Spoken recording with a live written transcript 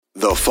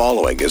The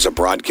following is a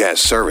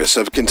broadcast service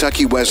of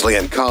Kentucky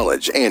Wesleyan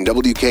College and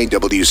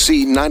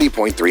WKWC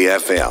 90.3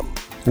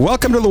 FM.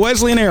 Welcome to the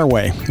Wesleyan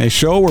Airway, a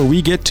show where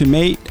we get to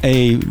meet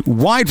a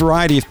wide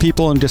variety of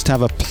people and just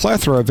have a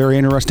plethora of very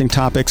interesting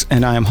topics.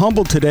 And I am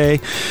humbled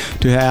today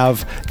to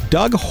have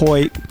Doug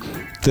Hoyt,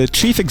 the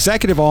Chief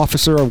Executive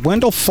Officer of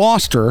Wendell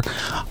Foster,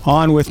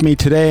 on with me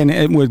today.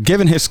 And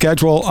given his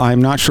schedule, I'm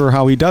not sure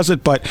how he does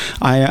it, but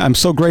I'm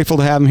so grateful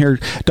to have him here.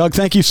 Doug,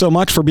 thank you so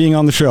much for being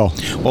on the show.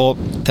 Well,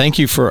 thank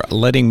you for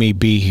letting me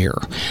be here.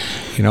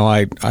 You know,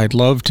 I'd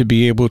love to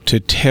be able to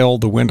tell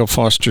the Wendell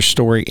Foster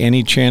story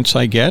any chance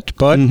I get,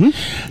 but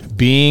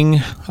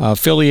being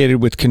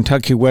affiliated with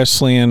Kentucky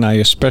Wesleyan, I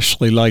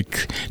especially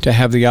like to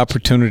have the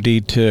opportunity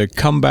to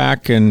come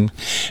back and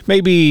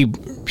maybe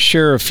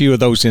share a few of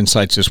those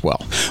insights as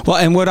well. Well,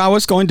 and what I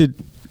was going to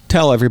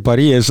tell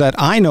everybody is that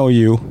I know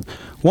you,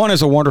 one,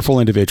 as a wonderful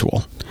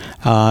individual,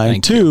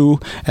 and two,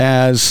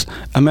 as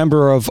a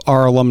member of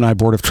our alumni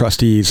board of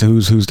trustees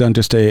who's done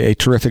just a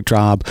terrific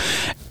job,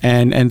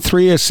 and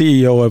three, as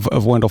CEO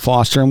of Wendell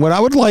Foster. And what I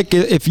would like,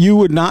 if you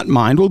would not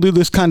mind, we'll do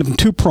this kind of in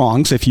two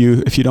prongs, if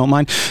you don't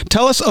mind.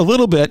 Tell us a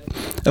little bit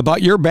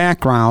about your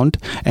background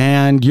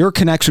and your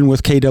connection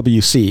with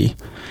KWC.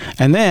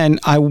 And then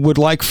I would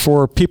like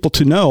for people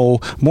to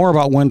know more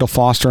about Wendell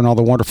Foster and all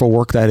the wonderful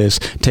work that is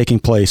taking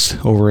place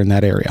over in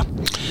that area.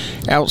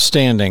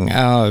 Outstanding.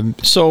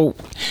 So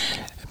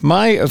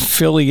my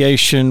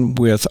affiliation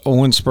with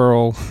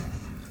Owensboro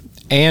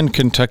and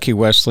Kentucky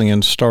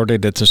Wesleyan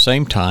started at the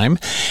same time,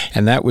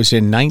 and that was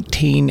in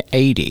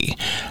 1980.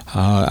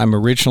 I'm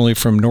originally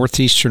from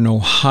northeastern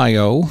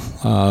Ohio,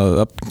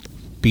 up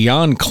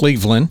beyond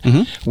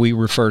Cleveland. We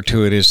refer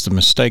to it as the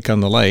Mistake on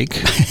the Lake,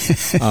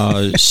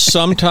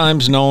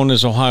 sometimes known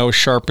as Ohio's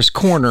sharpest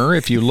corner.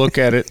 If you look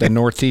at it, the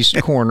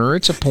northeast corner,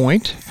 it's a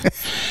point.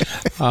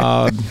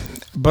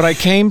 But I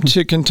came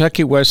to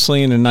Kentucky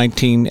Wesleyan in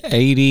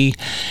 1980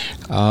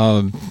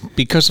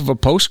 because of a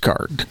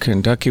postcard.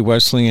 Kentucky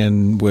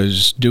Wesleyan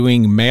was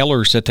doing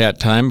mailers at that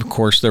time. Of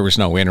course, there was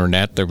no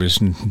internet. There was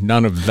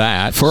none of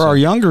that. For our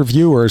younger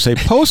viewers, a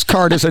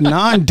postcard is a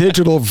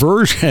non-digital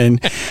version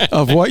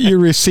of what you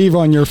receive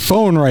on your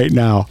phone right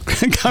now.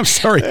 I'm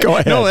sorry, go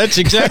ahead. No, that's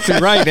exactly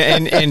right.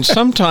 And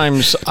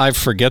sometimes I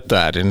forget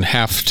that and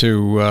have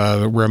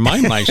to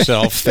remind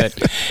myself that,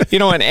 you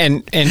know,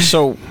 and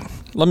so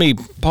let me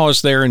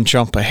pause there and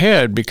jump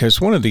ahead,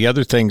 because one of the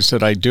other things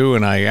that I do,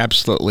 and I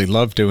absolutely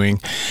love doing,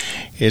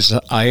 is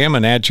I am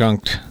an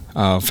adjunct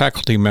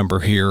faculty member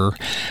here,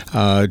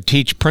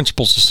 teach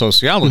principles of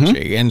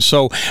sociology. And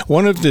so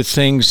one of the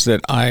things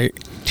that I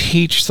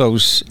teach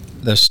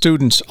the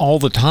students all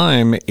the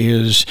time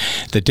is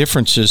the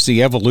differences,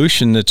 the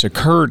evolution that's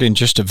occurred in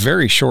just a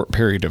very short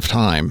period of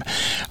time.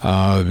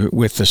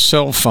 With the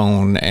cell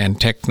phone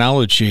and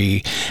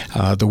technology,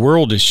 the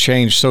world has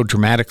changed so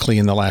dramatically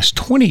in the last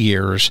 20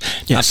 years,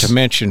 not to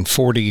mention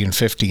 40 and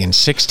 50 and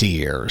 60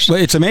 years.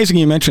 Well, it's amazing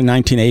you mentioned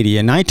 1980.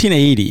 In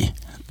 1980,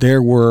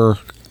 there were,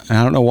 and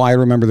I don't know why I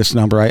remember this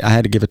number. I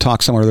had to give a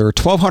talk somewhere. There were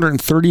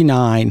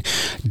 1,239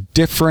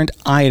 different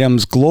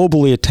items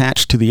globally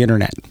attached to the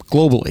internet,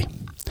 globally.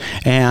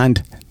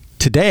 And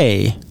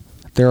today,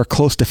 there are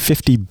close to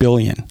 50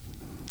 billion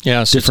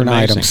different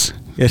items.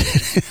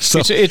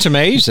 So, it's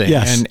amazing.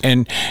 Yes.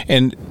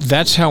 And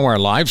that's how our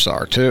lives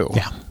are, too.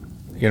 Yeah.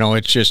 You know,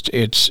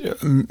 it's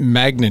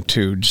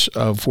magnitudes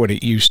of what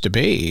it used to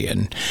be.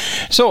 And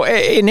so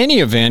in any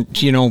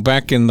event, you know,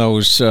 back in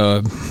those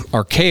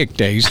archaic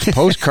days, the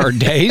postcard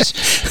days,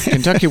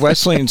 Kentucky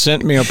Wesleyan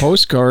sent me a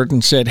postcard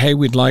and said, hey,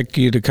 we'd like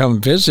you to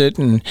come visit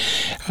and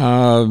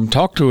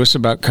talk to us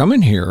about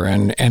coming here.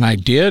 And I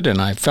did,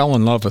 and I fell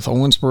in love with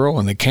Owensboro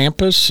and the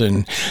campus.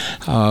 And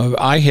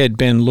I had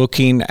been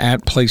looking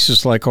at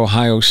places like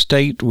Ohio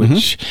State,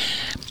 which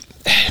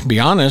be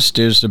honest,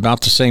 is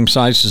about the same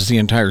size as the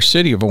entire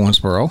city of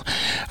Owensboro.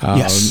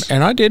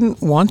 And I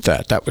didn't want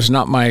that. That was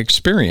not my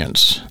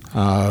experience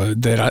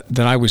that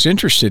I was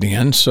interested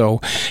in. So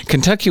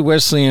Kentucky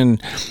Wesleyan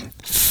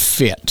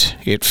fit.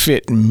 It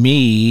fit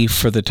me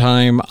for the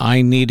time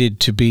I needed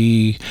to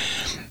be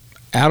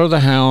out of the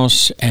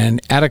house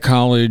and out of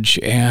college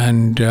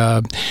and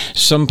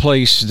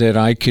someplace that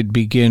I could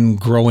begin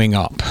growing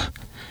up.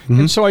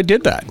 And so I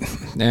did that.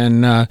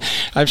 And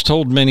I've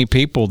told many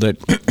people that,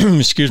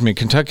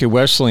 Kentucky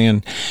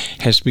Wesleyan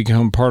has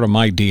become part of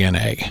my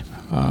DNA.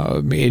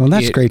 Well,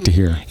 that's great to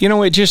hear. You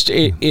know, it's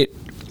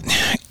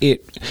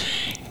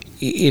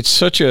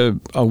such a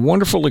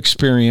wonderful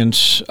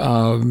experience.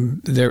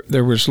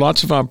 There was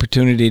lots of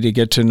opportunity to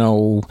get to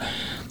know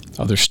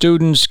other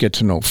students, get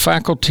to know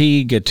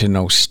faculty, get to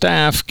know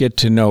staff, get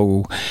to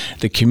know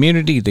the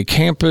community, the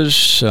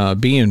campus,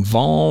 be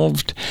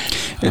involved.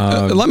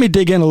 Let me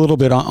dig in a little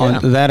bit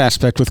on that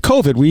aspect. With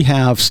COVID, we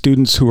have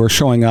students who are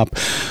showing up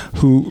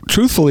who,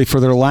 truthfully, for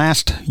their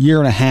last year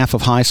and a half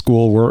of high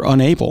school, were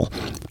unable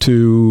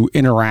to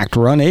interact,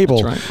 were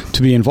unable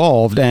to be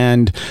involved.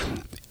 And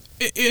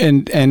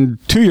and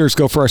 2 years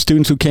ago for our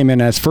students who came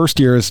in as first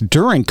years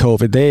during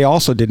COVID, they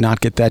also did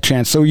not get that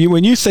chance. So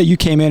when you say you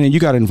came in and you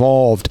got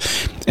involved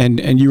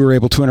and you were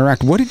able to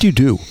interact, what did you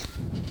do?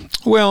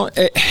 Well,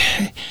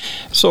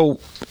 so,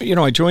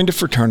 I joined a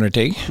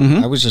fraternity.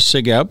 I was a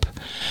Sig Ep.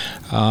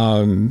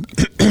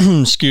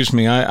 Excuse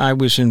me. I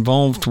was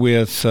involved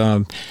with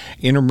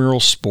intramural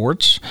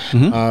sports.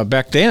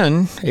 Back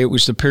then, it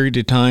was the period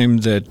of time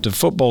that the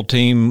football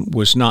team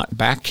was not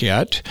back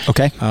yet.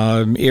 Okay.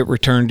 It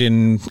returned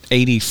in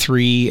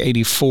 83,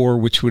 84,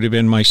 which would have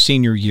been my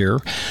senior year.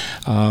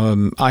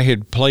 I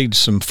had played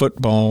some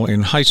football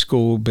in high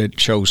school, but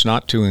chose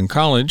not to in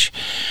college.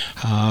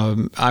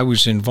 I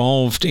was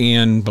involved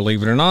in,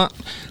 believe it or not,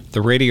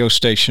 the radio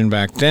station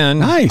back then.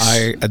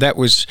 Nice. That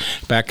was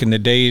back in the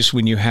days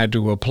when you had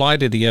to apply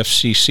to the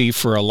FCC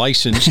for a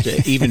license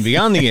to even be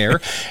on the air,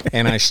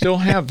 and I still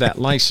have that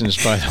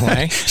license, by the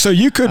way. So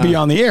you could be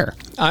on the air.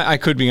 I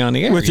could be on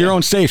the air. With your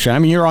own station. I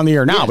mean, you're on the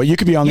air now, but you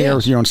could be on the air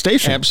with your own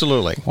station.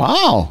 Absolutely.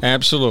 Wow.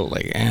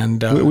 Absolutely.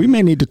 And we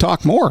may need to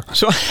talk more.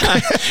 So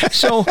I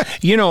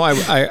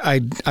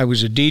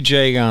was a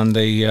DJ on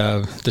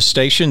the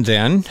station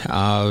then,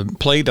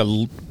 played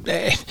a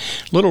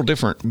little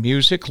different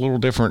music, a little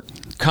different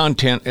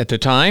content at the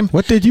time.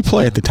 What did you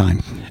play at the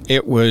time?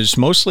 It was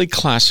mostly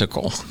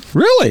classical.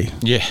 Really?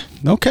 Yeah.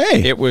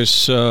 Okay. It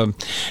was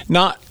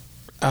not...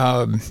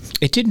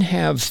 it didn't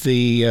have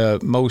the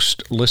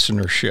most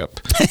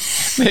listenership.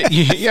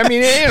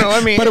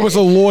 But it was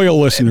a loyal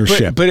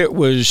listenership. But it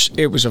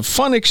was a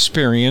fun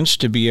experience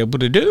to be able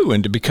to do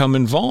and to become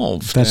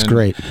involved. That's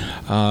great.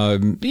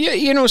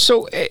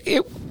 So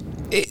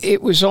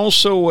it was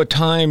also a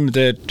time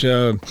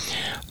that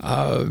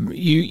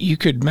you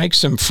could make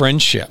some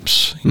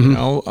friendships.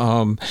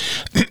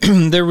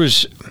 There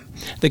was.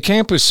 The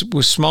campus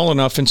was small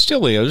enough, and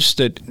still is,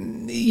 that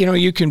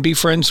you can be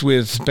friends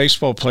with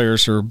baseball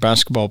players or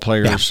basketball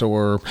players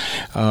or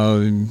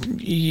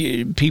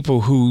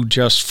people who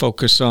just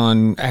focus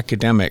on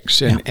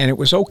academics, and it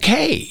was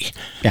okay.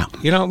 Yeah,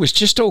 it was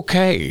just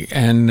okay,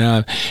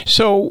 and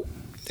so.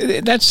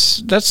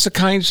 That's the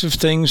kinds of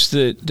things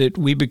that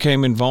we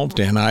became involved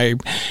in. I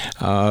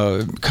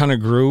kind of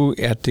grew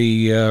at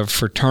the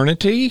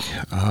fraternity,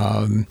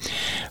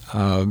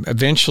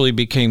 eventually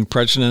became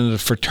president of the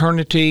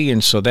fraternity,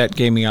 and so that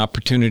gave me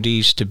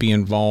opportunities to be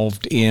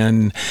involved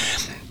in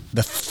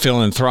the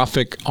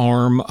philanthropic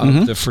arm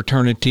of the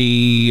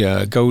fraternity,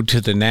 go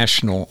to the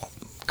national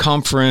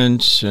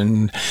conference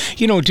and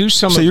do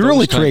some. So you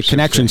really create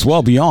connections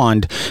well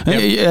beyond.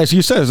 Yep. As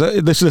you said,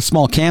 this is a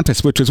small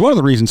campus, which is one of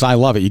the reasons I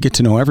love it. You get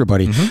to know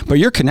everybody, but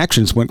your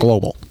connections went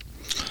global.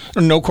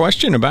 No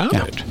question about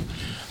it.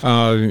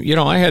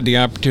 I had the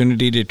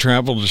opportunity to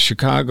travel to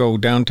Chicago,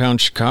 downtown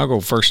Chicago,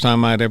 first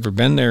time I'd ever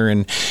been there,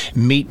 and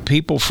meet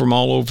people from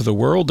all over the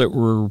world that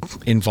were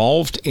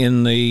involved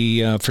in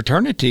the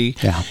fraternity.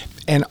 Yeah.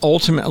 And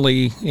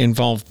ultimately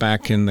involved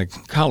back in the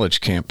college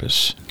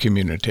campus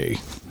community.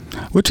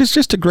 Which is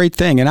just a great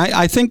thing. And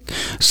I think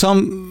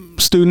some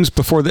students,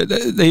 before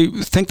they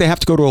think they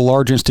have to go to a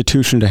large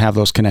institution to have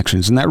those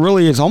connections. And that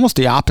really is almost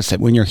the opposite.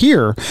 When you're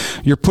here,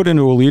 you're put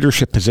into a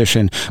leadership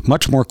position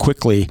much more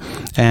quickly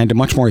and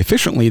much more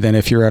efficiently than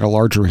if you're at a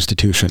larger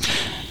institution.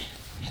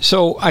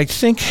 So I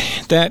think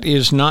that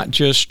is not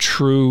just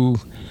true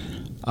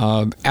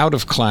out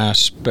of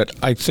class, but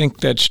I think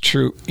that's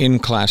true in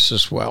class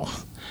as well.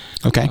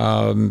 Okay.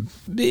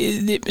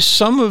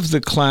 Some of the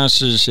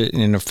classes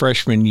in a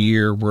freshman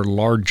year were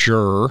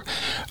larger,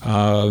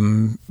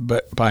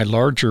 but by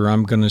larger,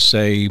 I'm going to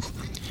say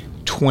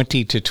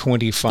 20 to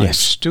 25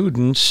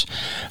 students.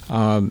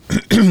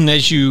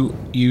 As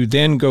you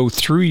then go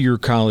through your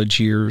college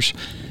years,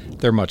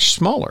 they're much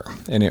smaller,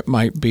 and it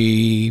might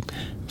be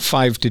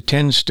 5 to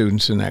 10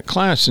 students in that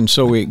class. And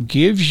so it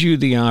gives you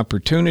the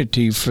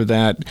opportunity for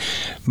that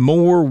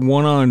more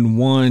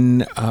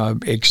one-on-one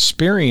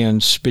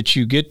experience, but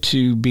you get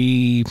to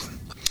be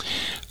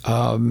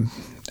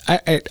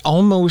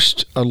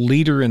almost a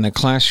leader in the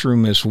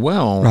classroom as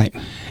well. Right.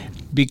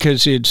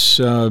 Because it's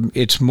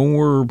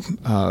more,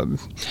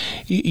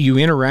 you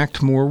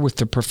interact more with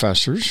the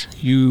professors.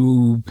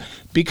 You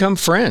become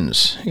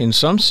friends in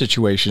some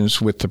situations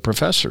with the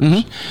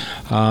professors.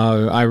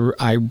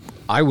 I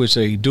was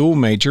a dual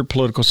major,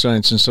 political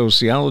science and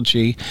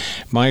sociology.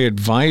 My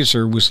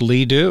advisor was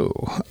Lee Du.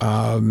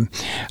 I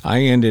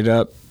ended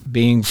up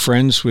being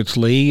friends with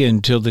Lee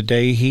until the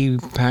day he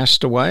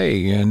passed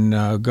away,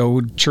 and go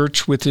to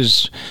church with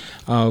his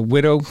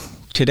widow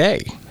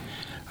today.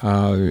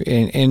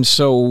 And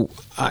so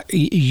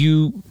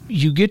you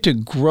get to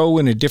grow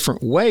in a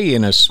different way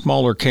in a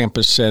smaller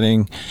campus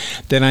setting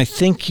than I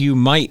think you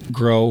might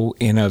grow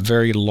in a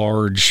very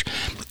large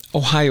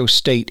Ohio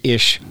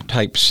State-ish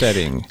type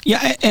setting.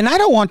 Yeah, and I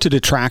don't want to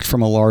detract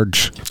from a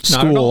large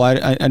school.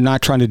 I'm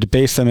not trying to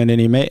debase them in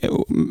any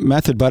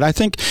method, but I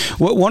think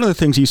one of the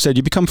things you said,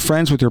 you become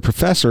friends with your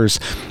professors,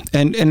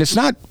 and it's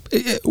not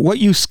what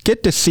you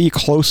get to see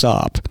close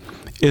up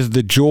is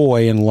the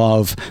joy and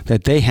love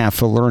that they have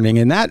for learning,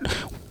 and that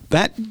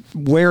that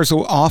wears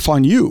off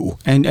on you,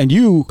 and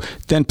you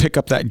then pick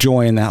up that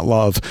joy and that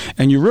love,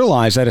 and you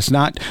realize that it's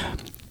not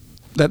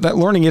that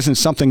learning isn't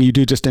something you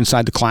do just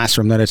inside the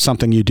classroom, that it's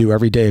something you do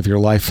every day of your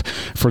life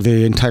for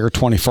the entire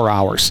 24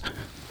 hours.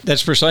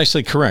 That's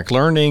precisely correct.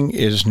 Learning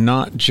is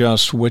not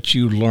just what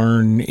you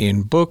learn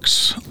in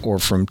books or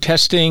from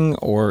testing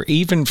or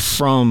even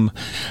from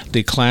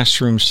the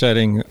classroom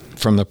setting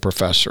from the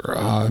professor.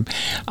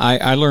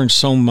 I learned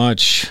so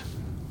much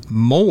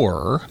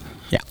more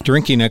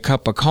drinking a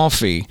cup of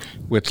coffee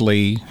with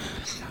Lee.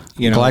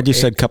 Glad you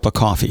said cup of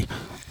coffee.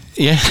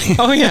 Yeah.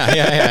 Oh,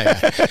 yeah.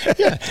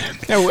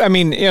 I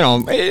mean,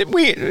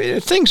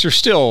 things are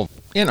still,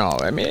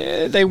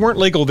 they weren't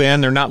legal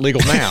then. They're not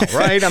legal now,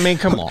 right? I mean,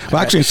 come on.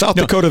 Well, actually, in South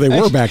Dakota, they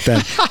were back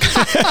then.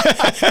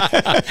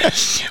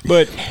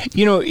 But,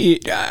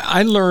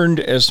 I learned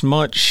as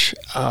much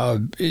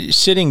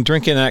sitting,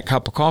 drinking that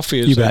cup of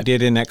coffee as I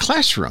did in that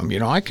classroom.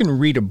 I can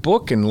read a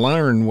book and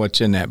learn what's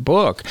in that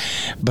book,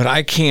 but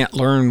I can't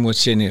learn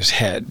what's in his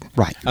head.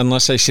 Right.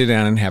 Unless I sit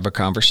down and have a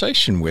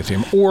conversation with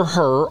him or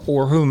her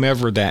or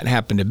whomever that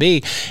happened to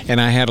be.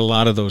 And I had a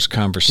lot of those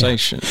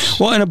conversations. Yeah.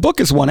 Well, and a book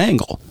is one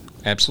angle.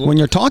 Absolutely. When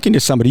you're talking to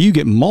somebody, you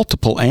get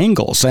multiple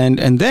angles, and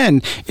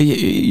then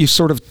you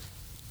sort of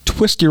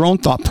twist your own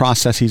thought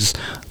processes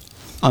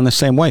on the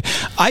same way.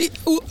 I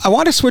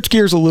want to switch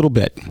gears a little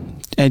bit,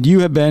 and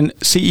you have been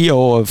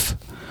CEO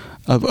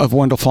of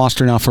Wendell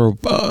Foster now for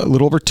a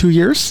little over 2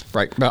 years.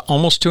 Right, about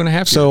almost 2.5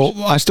 years. So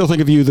I still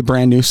think of you the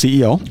brand new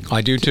CEO.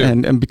 I do too.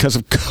 And because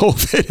of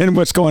COVID and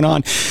what's going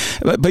on.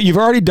 But you've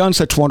already done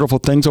such wonderful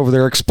things over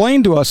there.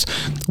 Explain to us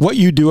what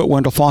you do at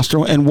Wendell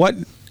Foster and what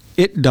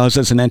it does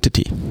as an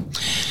entity.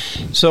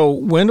 So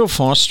Wendell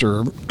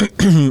Foster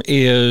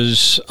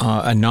is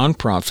a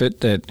nonprofit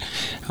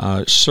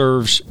that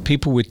serves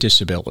people with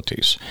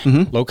disabilities.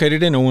 Mm-hmm.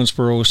 Located in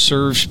Owensboro,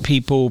 serves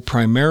people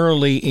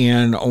primarily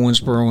in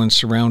Owensboro and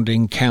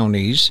surrounding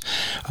counties.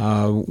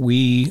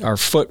 Our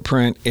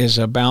footprint is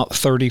about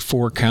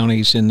 34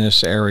 counties in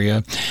this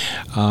area.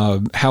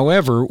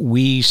 However,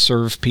 we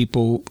serve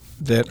people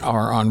that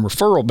are on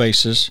referral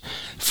basis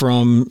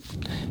from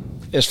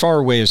as far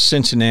away as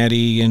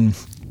Cincinnati and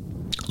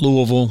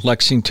Louisville,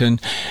 Lexington,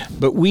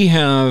 but we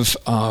have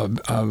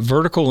a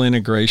vertical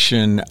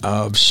integration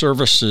of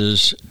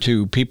services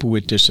to people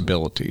with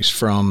disabilities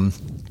from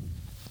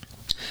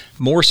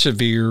more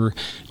severe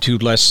to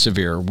less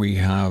severe. We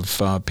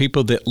have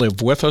people that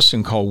live with us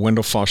and call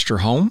Wendell Foster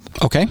home.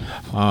 Okay.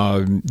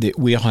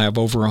 We'll have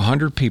over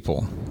 100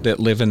 people that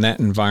live in that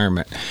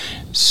environment.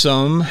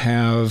 Some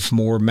have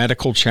more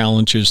medical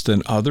challenges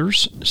than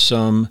others,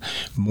 some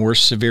more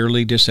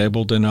severely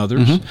disabled than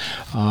others,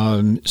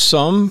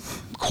 some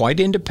quite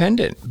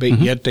independent, but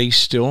yet they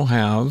still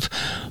have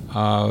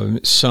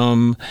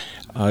some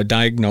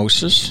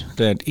diagnosis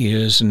that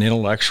is an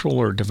intellectual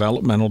or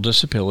developmental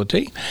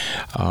disability,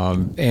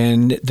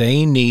 and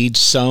they need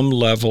some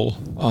level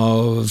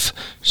of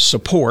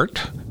support,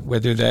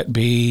 whether that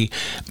be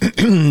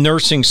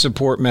nursing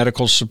support,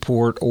 medical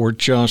support, or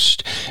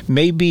just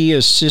maybe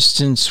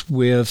assistance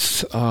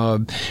with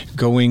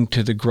going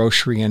to the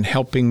grocery and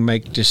helping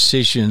make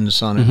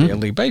decisions on a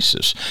daily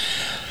basis.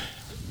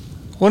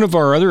 One of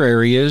our other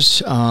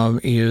areas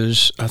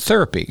is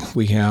therapy.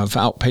 We have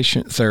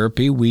outpatient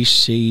therapy. We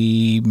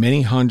see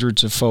many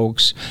hundreds of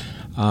folks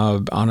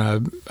on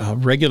a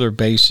regular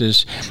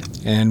basis,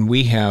 and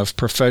we have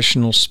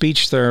professional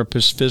speech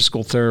therapists,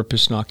 physical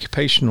therapists, and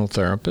occupational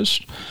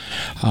therapists.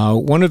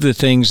 One of the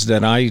things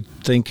that I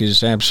think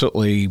is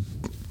absolutely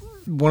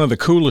one of the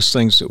coolest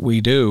things that we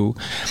do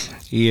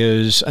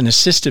is an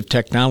assistive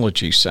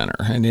technology center.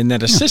 And in that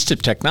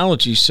assistive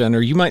technology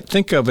center, you might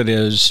think of it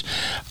as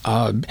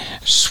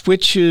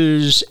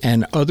switches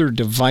and other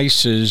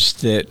devices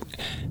that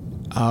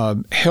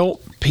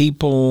help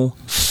people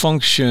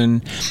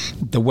function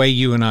the way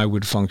you and I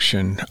would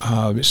function.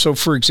 So,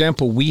 for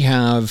example, we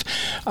have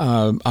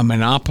a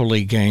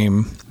Monopoly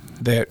game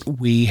that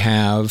we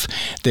have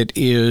that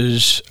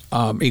is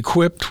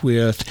equipped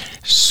with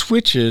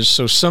switches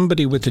so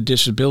somebody with a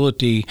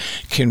disability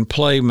can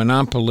play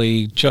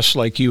Monopoly just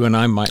like you and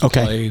I might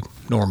play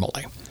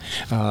normally.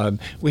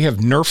 We have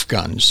Nerf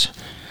guns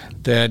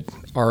that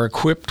are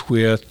equipped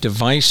with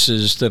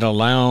devices that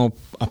allow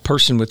a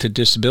person with a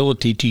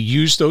disability to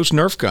use those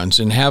Nerf guns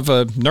and have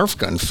a Nerf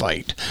gun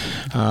fight.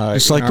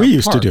 Just like we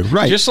used to do,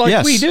 right? Just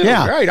like we do,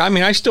 right? I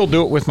mean, I still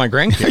do it with my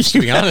grandkids, to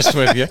be honest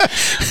with you.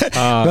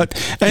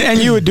 And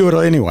you would do it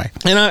anyway.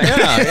 And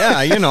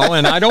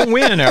and I don't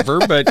win ever,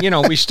 but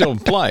we still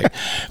play.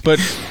 But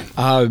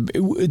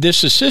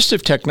this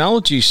assistive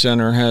technology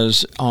center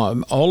has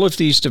all of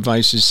these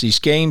devices, these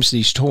games,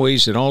 these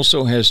toys. It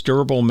also has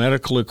durable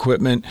medical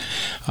equipment.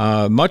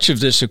 Much of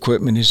this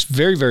equipment is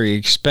very, very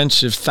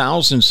expensive,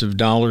 thousands of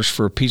dollars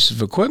for a piece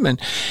of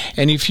equipment.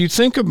 And if you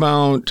think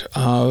about,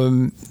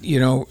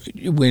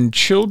 when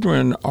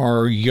children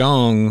are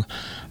young,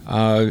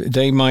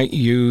 they might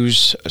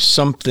use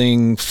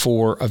something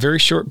for a very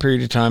short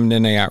period of time, and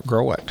then they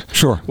outgrow it.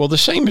 Sure. Well, the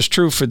same is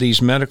true for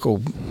these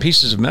medical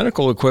pieces of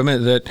medical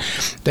equipment that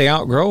they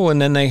outgrow,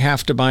 and then they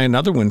have to buy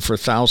another one for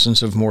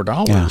thousands of more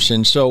dollars. Yeah.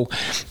 And so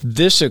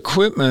this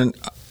equipment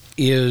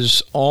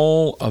is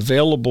all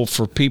available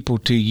for people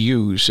to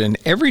use. And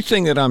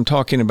everything that I'm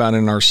talking about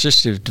in our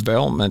assistive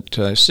development,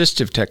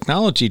 assistive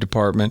technology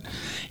department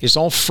is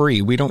all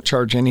free. We don't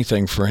charge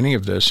anything for any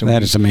of this. And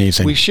that is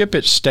amazing. We ship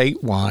it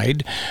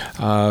statewide,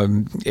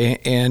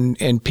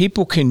 and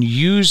people can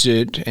use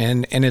it,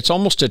 and it's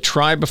almost a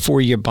try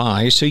before you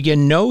buy. So you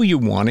know you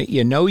want it,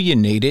 you know you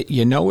need it,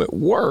 you know it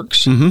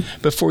works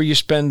before you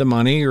spend the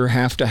money or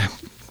have to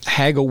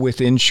haggle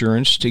with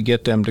insurance to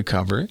get them to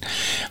cover it.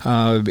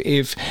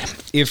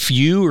 If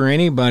you or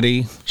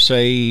anybody,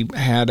 say,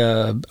 had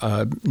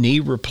a knee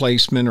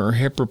replacement or a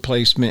hip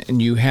replacement and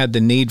you had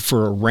the need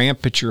for a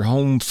ramp at your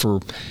home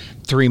for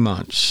 3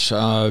 months,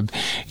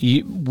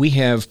 we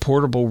have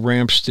portable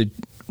ramps that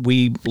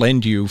we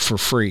lend you for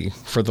free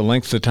for the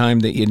length of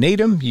time that you need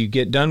them. You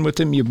get done with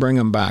them, you bring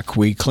them back.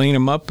 We clean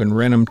them up and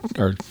rent them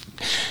or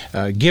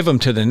give them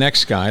to the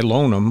next guy,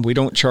 loan them. We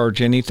don't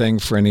charge anything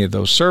for any of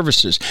those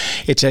services.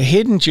 It's a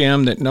hidden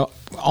gem that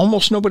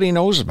almost nobody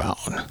knows about.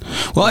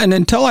 Well, and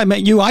until I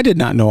met you, I did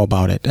not know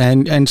about it.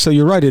 And so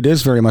you're right, it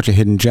is very much a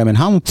hidden gem. And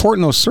how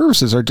important those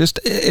services are, just,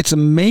 it's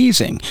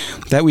amazing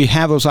that we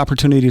have those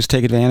opportunities to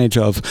take advantage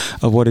of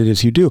what it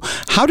is you do.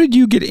 How did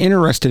you get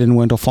interested in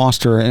Wendell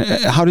Foster?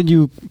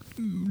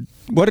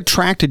 What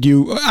attracted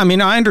you? I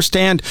mean, I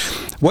understand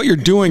what you're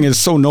doing is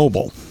so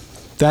noble.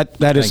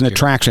 That is an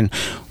attraction.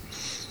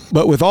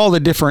 But with all the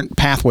different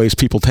pathways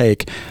people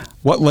take,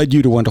 what led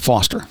you to Wendell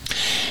Foster?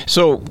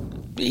 So,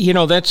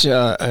 that's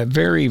a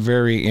very,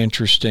 very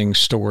interesting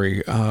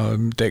story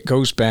that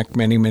goes back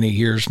many, many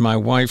years. My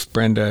wife,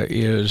 Brenda,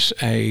 is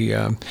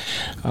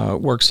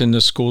works in the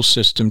school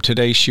system.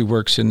 Today, she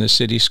works in the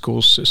city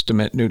school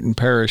system at Newton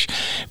Parish.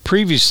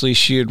 Previously,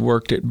 she had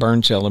worked at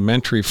Burns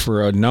Elementary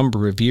for a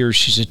number of years.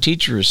 She's a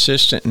teacher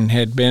assistant and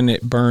had been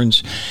at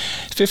Burns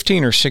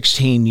 15 or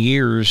 16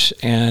 years,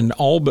 and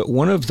all but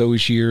one of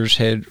those years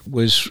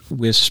was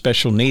with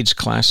special needs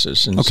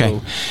classes. And so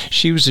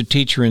she was a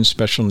teacher in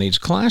special needs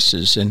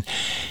classes. And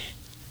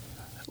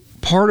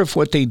part of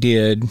what they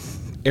did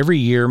every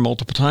year,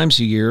 multiple times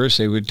a year, is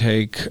they would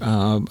take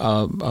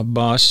a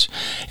bus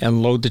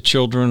and load the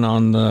children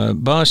on the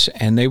bus,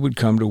 and they would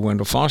come to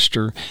Wendell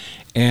Foster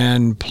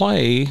and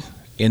play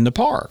in the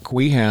park.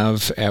 We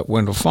have at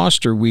Wendell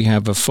Foster, we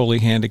have a fully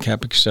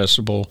handicap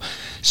accessible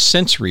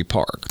sensory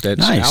park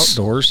that's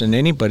outdoors, and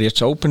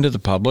it's open to the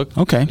public.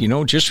 Okay.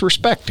 Just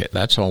respect it.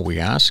 That's all we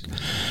ask.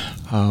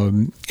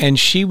 And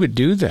she would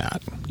do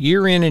that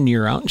year in and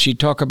year out, and she'd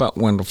talk about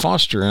Wendell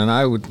Foster, and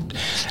I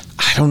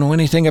don't know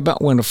anything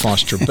about Wendell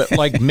Foster, but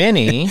like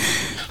many,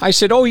 I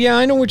said, oh yeah,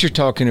 I know what you're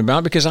talking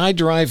about, because I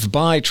drive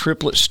by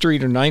Triplet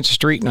Street or 9th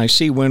Street and I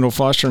see Wendell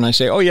Foster and I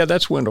say, oh yeah,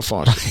 that's Wendell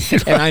Foster.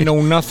 Right. And I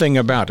know nothing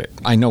about it.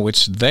 I know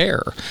it's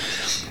there.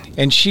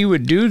 And she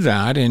would do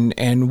that,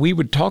 and we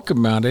would talk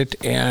about it.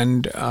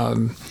 And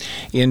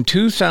in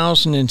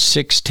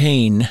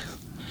 2016,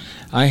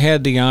 I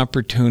had the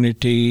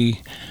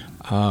opportunity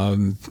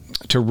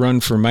to run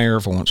for mayor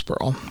of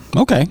Owensboro.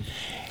 Okay.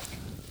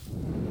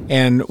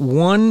 And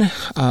one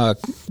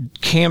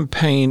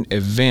campaign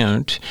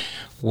event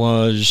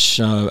was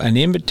an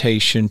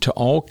invitation to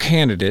all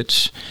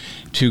candidates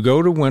to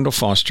go to Wendell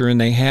Foster,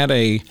 and they had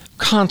a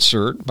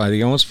concert by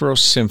the Owensboro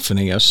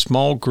Symphony, a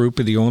small group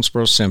of the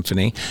Owensboro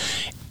Symphony,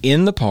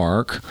 in the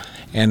park.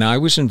 And I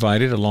was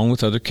invited, along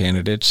with other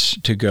candidates,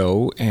 to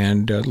go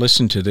and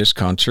listen to this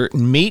concert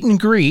and meet and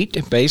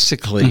greet,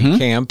 basically,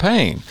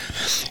 campaign.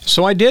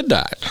 So I did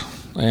that.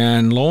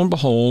 And lo and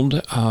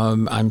behold,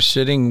 I'm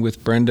sitting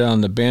with Brenda on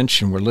the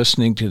bench, and we're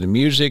listening to the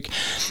music.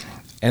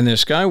 And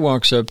this guy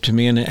walks up to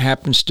me, and it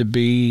happens to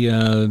be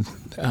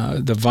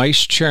the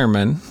vice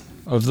chairman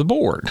of the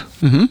board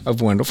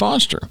of Wendell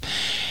Foster.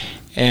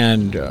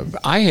 And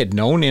I had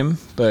known him,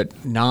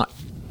 but not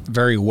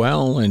very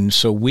well, and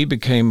so we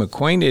became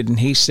acquainted. And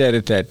he said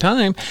at that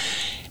time,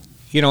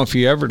 if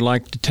you ever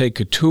like to take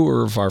a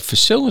tour of our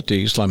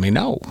facilities, let me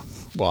know.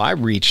 Well, I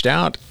reached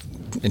out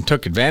and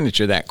took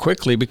advantage of that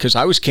quickly, because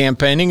I was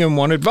campaigning and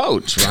wanted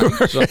votes,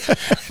 right? So,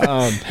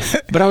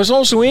 but I was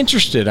also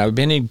interested. I've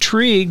been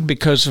intrigued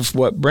because of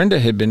what Brenda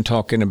had been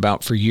talking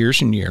about for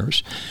years and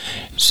years.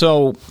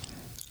 So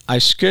I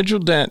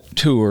scheduled that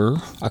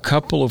tour. A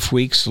couple of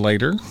weeks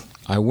later,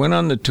 I went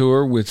on the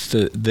tour with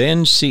the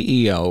then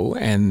CEO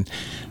and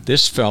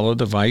this fellow,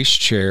 the vice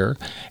chair,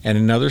 and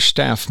another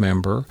staff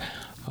member,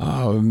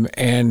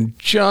 and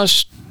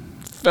just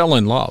fell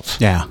in love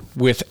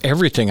with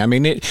everything. I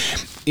mean,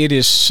 it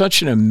is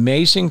such an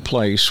amazing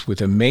place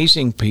with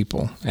amazing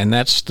people, and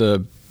that's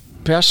the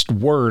best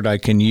word I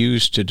can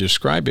use to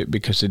describe it,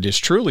 because it is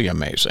truly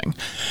amazing.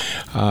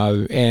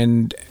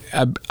 And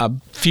a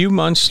few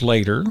months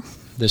later,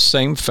 the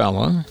same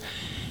fella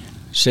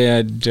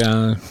said,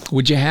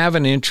 would you have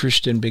an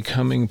interest in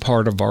becoming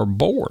part of our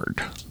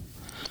board?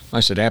 I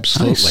said,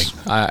 absolutely.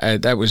 Nice.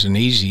 That was an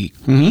easy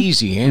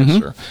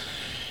answer.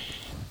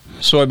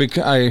 So I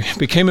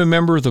became a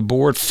member of the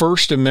board,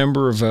 first a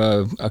member of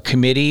a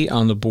committee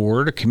on the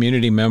board, a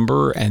community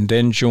member, and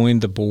then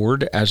joined the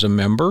board as a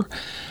member,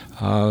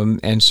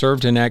 and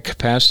served in that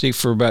capacity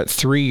for about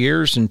 3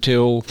 years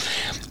until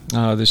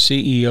the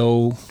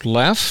CEO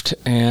left,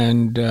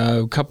 and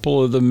a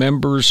couple of the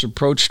members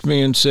approached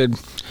me and said,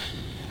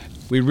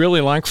 we'd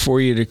really like for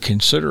you to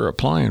consider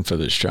applying for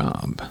this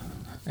job.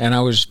 And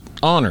I was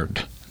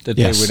honored that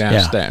they would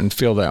ask that and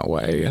feel that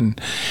way. And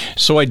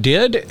so I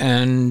did,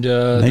 and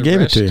the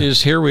rest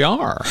is here we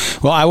are.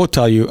 Well, I will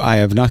tell you, I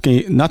have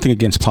nothing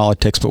against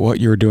politics, but what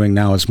you're doing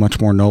now is much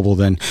more noble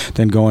than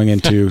going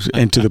into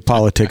the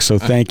politics. So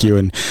thank you.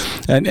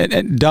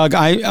 And Doug,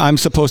 I'm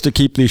supposed to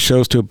keep these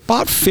shows to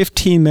about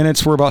 15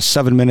 minutes. We're about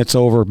 7 minutes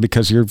over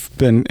because you've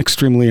been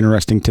extremely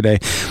interesting today.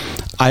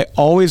 I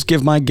always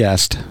give my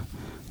guest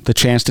the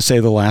chance to say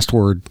the last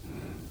word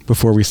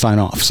before we sign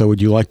off. So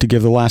would you like to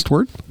give the last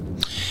word?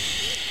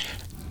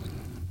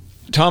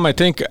 Tom, I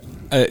think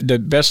the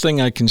best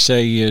thing I can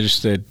say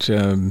is that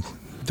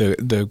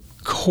the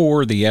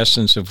core, the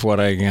essence of what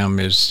I am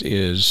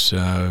is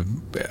a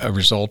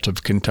result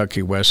of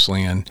Kentucky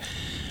Wesleyan.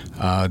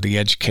 The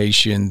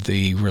education,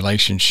 the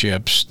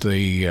relationships,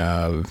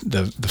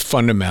 the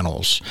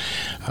fundamentals.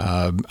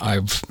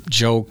 I've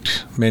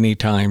joked many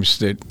times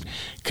that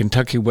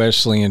Kentucky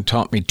Wesleyan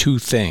taught me two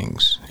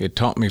things. It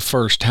taught me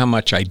first how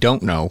much I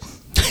don't know,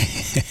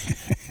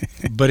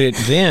 but it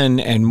then,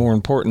 and more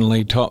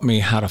importantly, taught me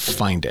how to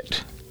find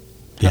it.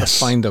 How to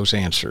find those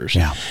answers.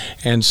 Yeah.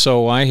 And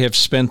so I have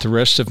spent the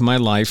rest of my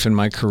life and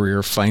my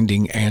career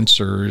finding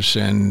answers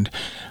and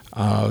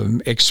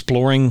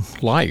exploring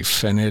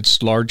life, and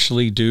it's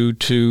largely due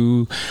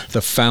to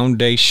the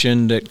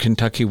foundation that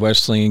Kentucky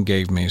Wesleyan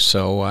gave me.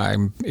 So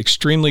I'm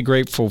extremely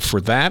grateful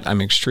for that.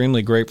 I'm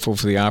extremely grateful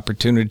for the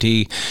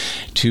opportunity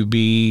to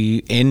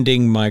be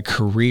ending my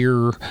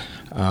career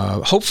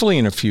hopefully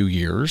in a few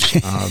years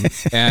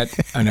at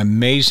an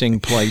amazing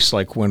place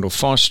like Wendell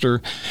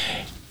Foster,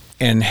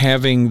 and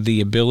having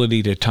the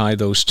ability to tie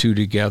those two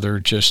together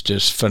just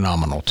is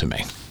phenomenal to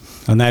me.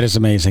 And that is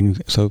amazing.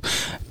 So,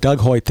 Doug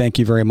Hoyt, thank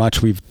you very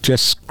much. We've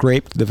just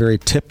scraped the very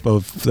tip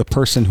of the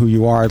person who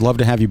you are. I'd love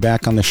to have you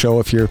back on the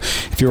show if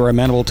you're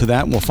amenable to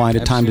that. We'll find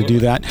a time to do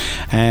that.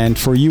 And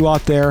for you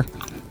out there,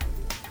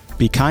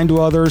 be kind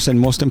to others, and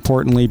most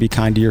importantly, be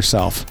kind to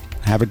yourself.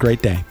 Have a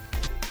great day.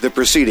 The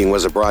proceeding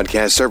was a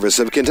broadcast service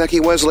of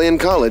Kentucky Wesleyan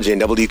College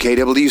and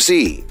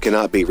WKWC.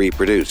 Cannot be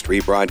reproduced,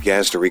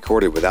 rebroadcast, or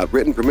recorded without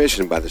written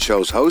permission by the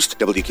show's host,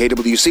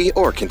 WKWC,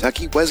 or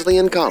Kentucky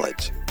Wesleyan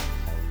College.